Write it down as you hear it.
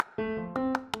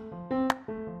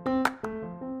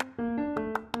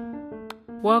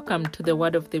Welcome to the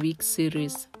Word of the Week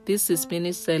series. This is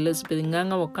Minister Elizabeth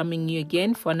Nganga welcoming you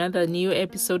again for another new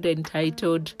episode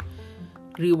entitled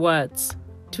Rewards.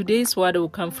 Today's word will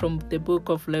come from the book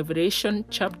of Revelation,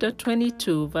 chapter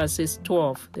 22, verses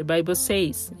 12. The Bible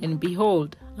says, "And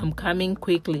behold, I'm coming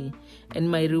quickly,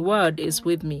 and my reward is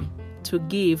with me, to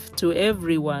give to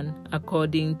everyone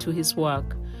according to his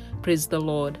work." Praise the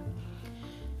Lord.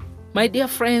 My dear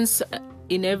friends,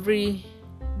 in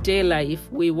everyday life,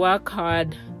 we work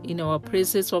hard in our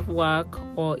places of work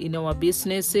or in our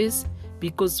businesses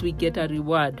because we get a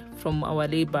reward from our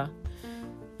labor.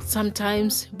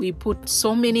 Sometimes we put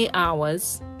so many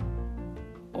hours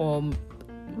or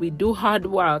we do hard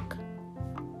work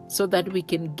so that we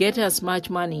can get as much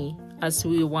money as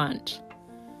we want.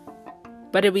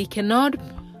 But we cannot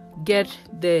get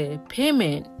the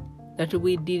payment that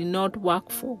we did not work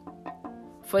for.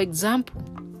 For example,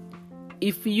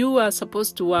 if you are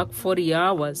supposed to work 40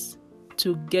 hours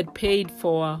to get paid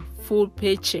for a full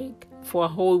paycheck for a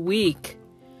whole week,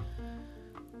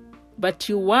 but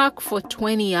you work for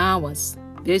 20 hours,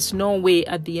 there's no way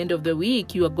at the end of the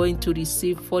week you are going to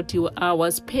receive 40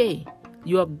 hours pay.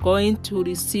 You are going to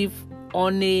receive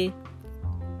only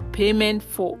payment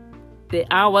for the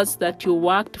hours that you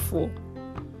worked for.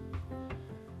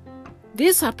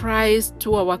 This applies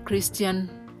to our Christian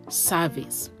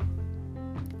service.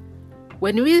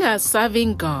 When we are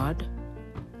serving God,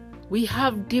 we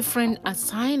have different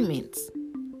assignments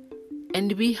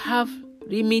and we have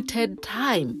limited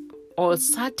time or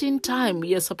certain time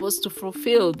we are supposed to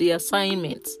fulfill the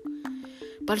assignments.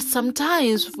 But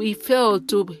sometimes we fail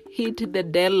to hit the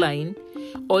deadline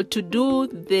or to do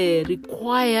the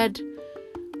required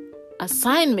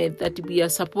assignment that we are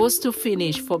supposed to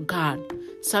finish for God.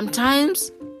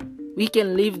 Sometimes we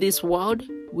can leave this world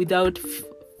without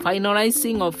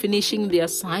finalizing or finishing the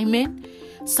assignment.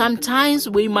 Sometimes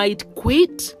we might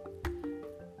quit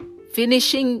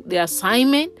finishing the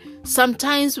assignment.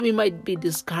 Sometimes we might be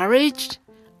discouraged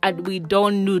and we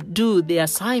don't do the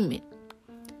assignment.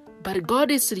 But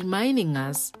God is reminding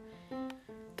us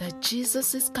that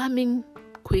Jesus is coming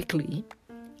quickly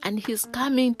and He's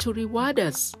coming to reward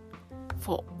us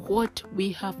for what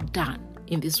we have done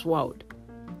in this world.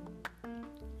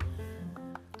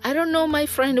 I don't know, my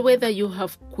friend, whether you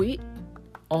have quit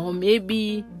or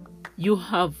maybe you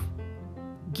have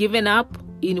given up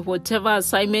in whatever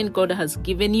assignment God has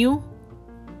given you.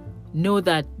 Know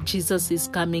that Jesus is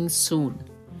coming soon,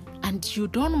 and you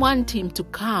don't want Him to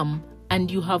come and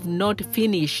you have not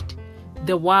finished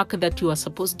the work that you are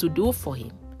supposed to do for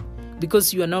Him,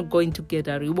 because you are not going to get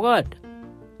a reward.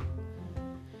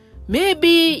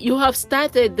 Maybe you have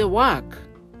started the work,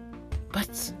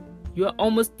 but you are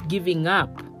almost giving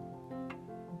up.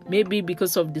 Maybe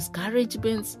because of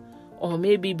discouragements, or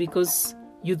maybe because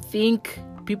you think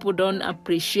people don't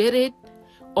appreciate it,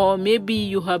 or maybe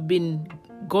you have been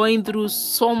going through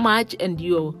so much and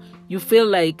you feel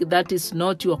like that is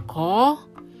not your call.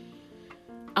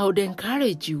 I would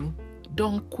encourage you,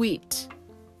 don't quit.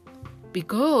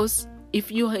 Because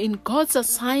if you are in God's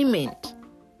assignment,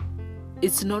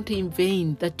 it's not in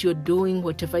vain that you're doing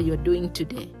whatever you're doing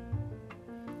today.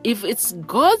 If it's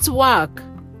God's work,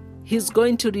 He's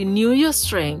going to renew your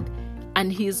strength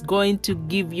and He's going to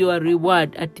give you a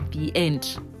reward at the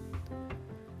end.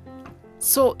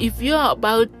 So if you're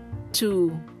about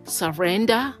to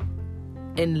surrender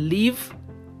and leave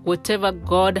whatever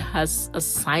God has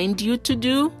assigned you to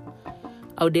do,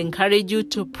 I would encourage you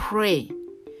to pray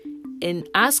and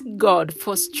ask God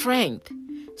for strength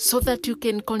so that you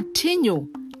can continue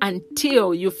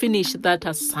until you finish that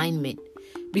assignment,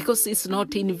 because it's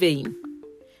not in vain.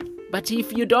 But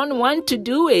if you don't want to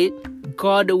do it,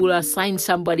 God will assign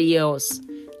somebody else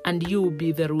and you will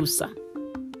be the ruler.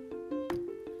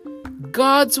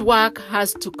 God's work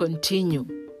has to continue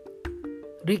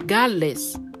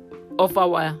regardless of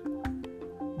our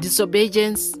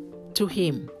disobedience to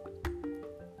Him.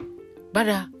 But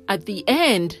at the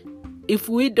end, if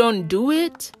we don't do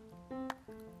it,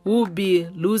 we'll be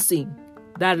losing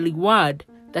that reward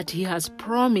that He has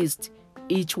promised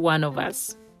each one of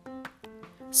us.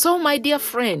 So, my dear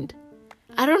friend,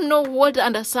 I don't know what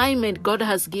an assignment God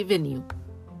has given you.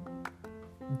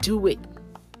 Do it.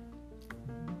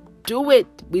 Do it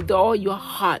with all your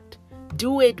heart.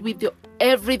 Do it with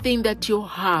everything that you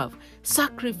have.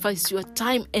 Sacrifice your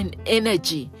time and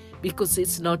energy, because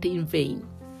it's not in vain.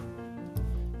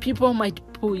 People might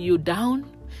pull you down.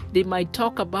 They might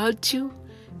talk about you.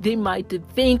 They might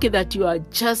think that you are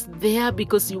just there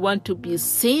because you want to be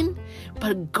seen.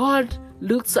 But God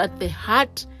looks at the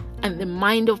heart and the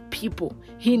mind of people.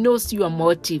 He knows your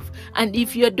motive. And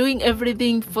if you are doing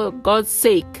everything for God's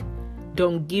sake,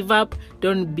 Don't give up.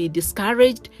 Don't be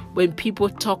discouraged when people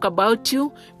talk about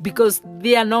you, because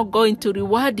they are not going to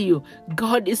reward you.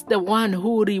 God is the one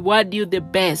who will reward you the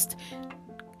best.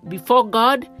 Before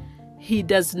God, He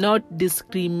does not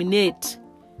discriminate.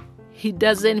 He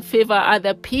doesn't favor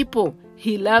other people.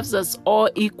 He loves us all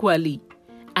equally.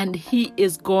 And He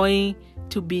is going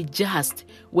to be just.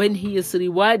 When He is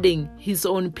rewarding His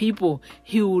own people,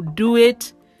 He will do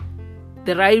it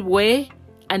the right way,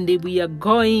 and we are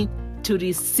going to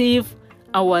receive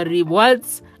our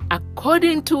rewards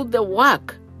according to the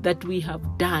work that we have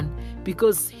done,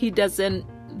 because He doesn't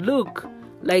look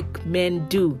like men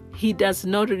do. He does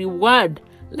not reward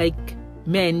like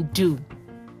men do.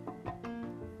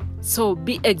 So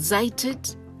be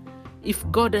excited. If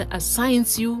God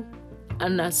assigns you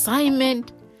an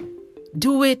assignment,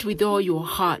 do it with all your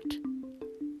heart.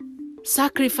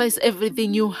 Sacrifice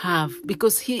everything you have,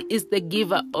 because He is the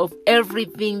giver of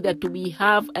everything that we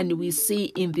have and we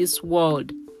see in this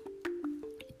world.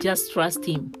 Just trust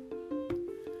Him.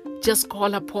 Just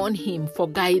call upon Him for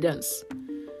guidance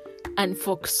and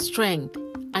for strength,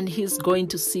 and He's going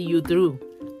to see you through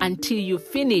until you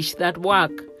finish that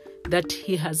work that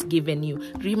He has given you.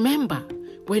 Remember,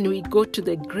 when we go to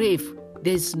the grave,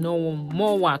 there's no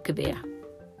more work there.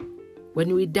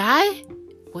 When we die,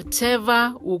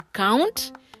 whatever will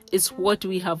count is what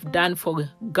we have done for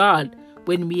God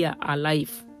when we are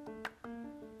alive.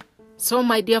 So,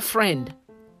 my dear friend,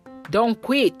 don't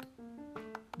quit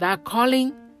that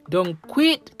calling. Don't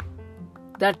quit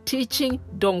that teaching.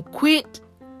 Don't quit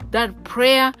that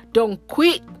prayer. Don't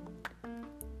quit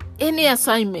any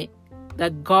assignment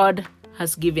that God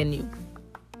has given you.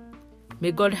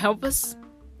 May God help us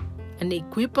and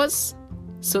equip us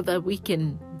so that we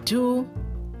can do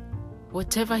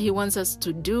whatever He wants us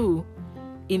to do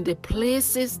in the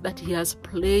places that He has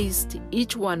placed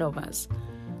each one of us,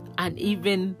 and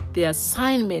even the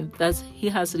assignment that He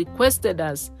has requested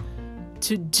us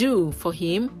to do for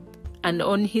Him and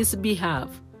on His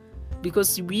behalf,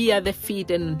 because we are the feet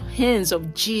and hands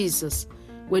of Jesus.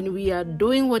 When we are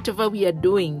doing whatever we are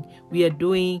doing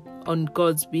on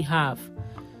God's behalf.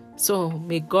 So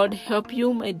may God help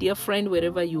you, my dear friend,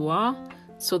 wherever you are,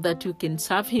 so that you can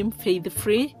serve Him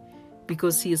faith-free,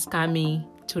 because He is coming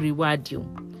to reward you.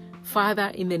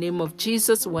 Father, in the name of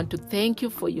Jesus, I want to thank You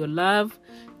for Your love.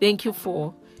 Thank You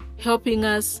for helping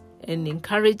us and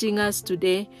encouraging us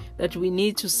today that we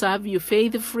need to serve You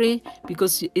faith-free,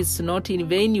 because it's not in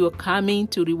vain. You are coming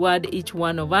to reward each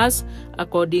one of us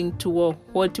according to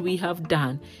what we have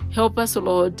done. Help us,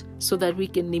 Lord, so that we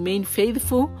can remain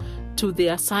faithful to the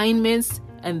assignments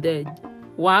and the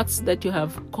works that You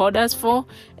have called us for,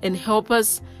 and help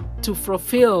us to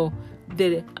fulfill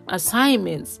the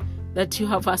assignments that You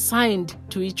have assigned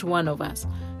to each one of us.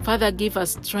 Father, give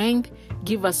us strength,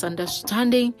 give us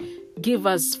understanding, give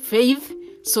us faith,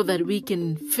 so that we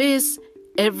can face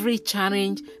every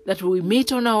challenge that we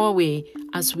meet on our way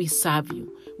as we serve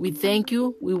You. We thank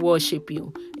You, we worship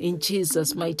You. In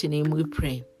Jesus' mighty name we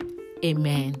pray.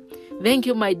 Amen. Thank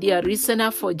you, my dear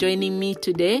listener, for joining me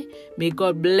today. May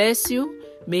God bless you.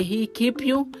 May He keep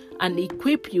you and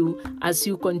equip you as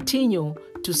you continue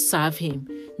to serve Him.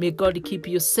 May God keep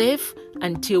you safe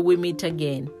until we meet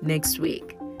again next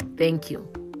week. Thank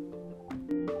you.